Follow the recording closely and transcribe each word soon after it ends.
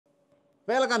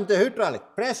Welcome to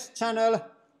Hydraulic Press channel.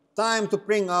 Time to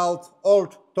bring out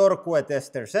old torque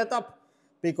tester setup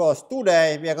because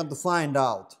today we are going to find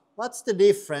out what's the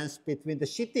difference between the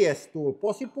shittiest tool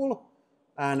possible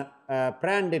and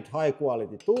branded high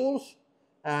quality tools.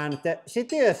 And the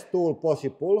shittiest tool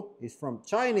possible is from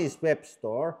Chinese web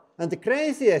store. And the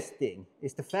craziest thing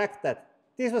is the fact that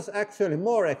this was actually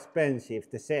more expensive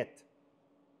the set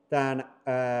than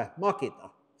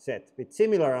Makita set with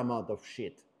similar amount of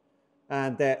shit.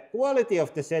 And the quality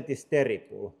of the set is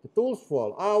terrible. The tools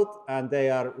fall out and they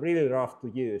are really rough to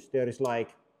use. There is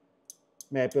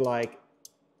maybe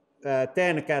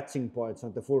 10 catching points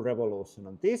on the full revolution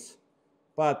on this.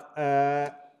 But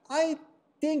I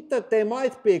think that they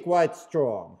might be quite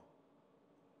strong.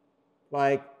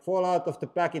 Fall out of the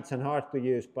package and hard to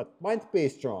use, but might be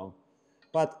strong.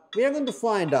 But we are going to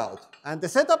find out. And the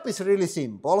setup is really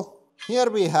simple. Here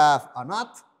we have a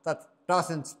nut that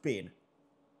doesn't spin.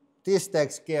 This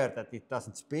takes care that it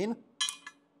doesn't spin.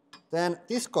 Then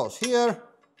this goes here,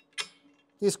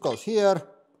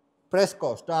 press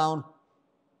goes down,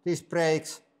 this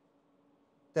breaks.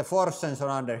 The force sensor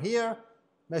under here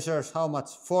measures how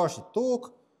much force it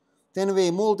took. Then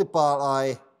we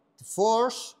multiply the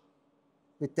force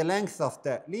with the length of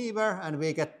the lever and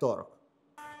we get torque.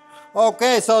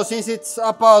 Okay, so since it's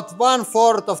about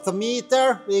 1/4 of the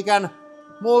meter, we can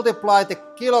multiply the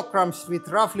kilograms with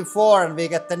roughly 4 and we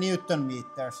get the Newton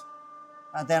meters.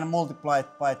 And then multiply it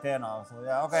by 10 also.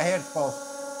 Yeah, okay, here it goes.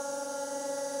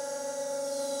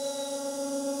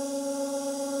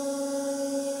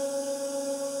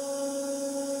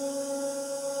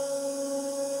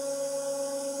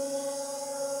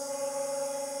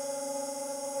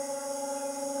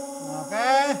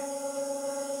 Okay.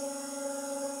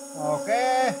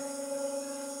 Okay.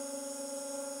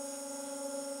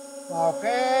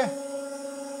 Okay.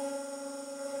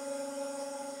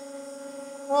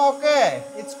 Okay,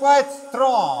 it's quite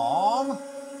strong.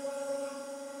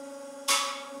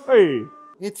 Hey.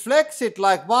 It flexed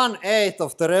like 1/8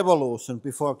 of the revolution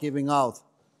before giving out.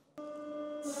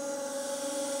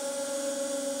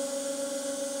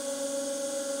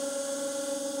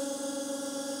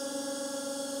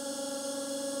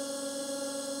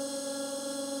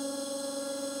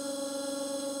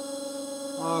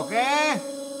 Okay.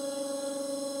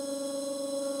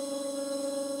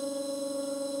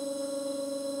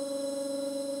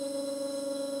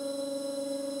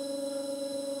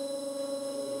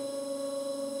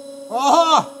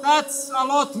 Oh, that's a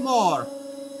lot more.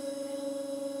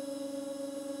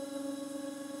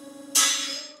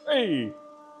 Hey.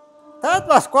 That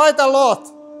was quite a lot.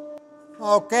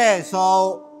 Okay,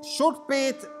 so should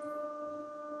beat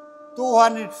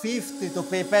 250 to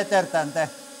be better than the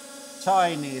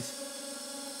Chinese.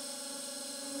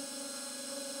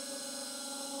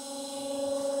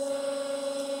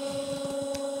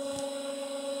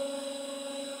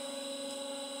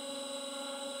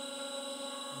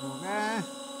 Okay.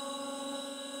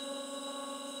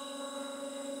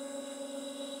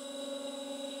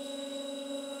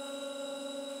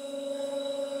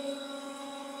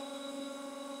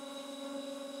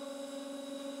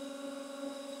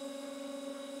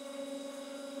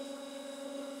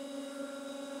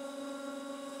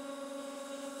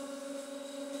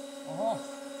 Oh,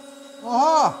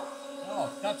 Oh, oh,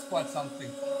 that's quite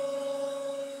something.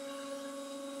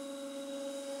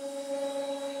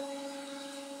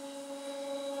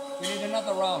 We need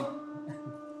another round.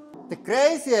 the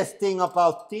craziest thing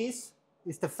about this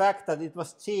is the fact that it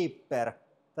was cheaper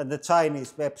than the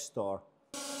Chinese web store.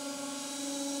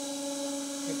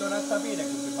 Niin tuo näyttää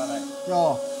 50 välein.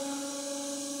 Joo.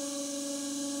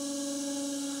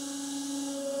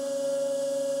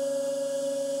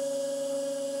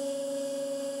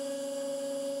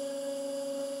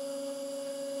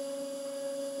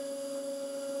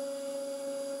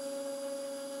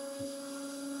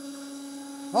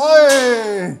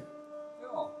 Oi!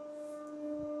 Joo.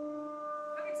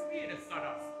 Kävikö se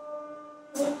 500?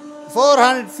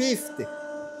 450.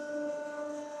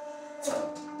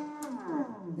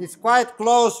 It's quite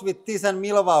close with this and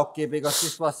Milwaukee because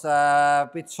this was a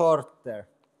bit shorter.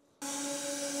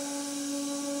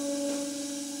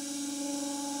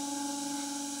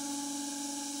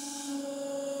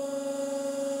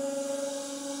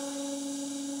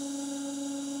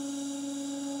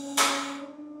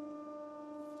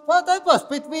 But that was a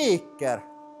bit weaker.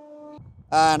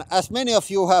 And as many of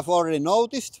you have already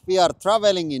noticed, we are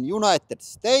traveling in United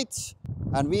States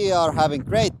and we are having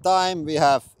great time. We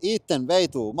have eaten way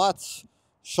too much,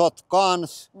 shot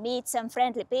guns, meet some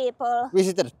friendly people,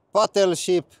 visited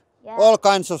battleship, yeah, all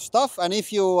kinds of stuff. And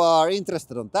if you are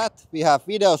interested on that, we have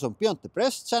videos on Beyond the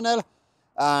Press channel.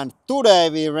 And today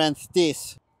we rent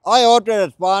this. I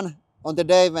ordered one on the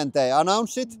day when they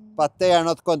announced it, but they are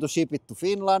not going to ship it to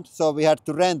Finland, so we had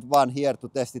to rent one here to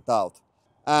test it out.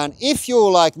 And if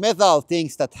you like metal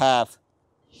things that have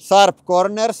sharp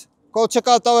corners, go check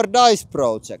out our dice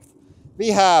project. We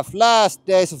have last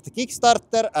days of the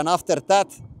Kickstarter, and after that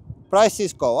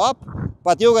prices go up,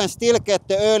 but you can still get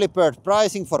the early bird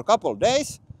pricing for a couple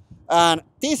days. And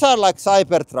these are like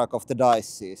Cybertruck of the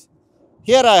dices.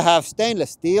 Here I have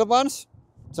stainless steel ones,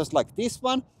 just like this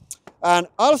one. And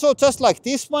also just like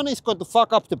this one is going to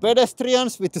fuck up the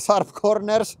pedestrians with the sharp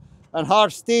corners and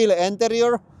hard steel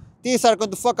interior. These are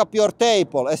going to fuck up your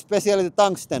table, especially the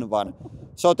tungsten one.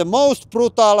 So the most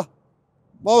brutal,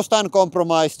 most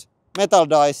uncompromised metal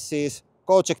dices,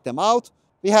 go check them out.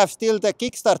 We have still the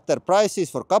Kickstarter prices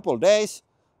for a couple days.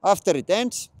 After it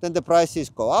ends, then the prices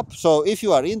go up. So if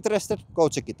you are interested, go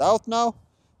check it out now.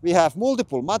 We have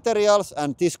multiple materials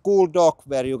and this cool dock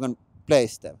where you can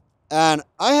place them. And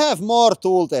I have more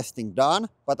tool testing done,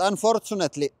 but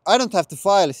unfortunately I don't have the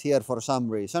files here for some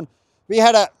reason. We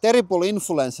had a terrible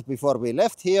influence before we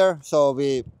left here, so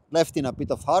we left in a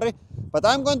bit of hurry. But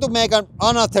I'm going to make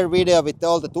another video with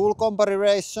all the tool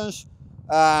comparisons.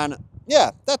 And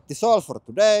yeah, that is all for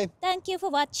today. Thank you for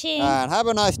watching. And have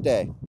a nice day.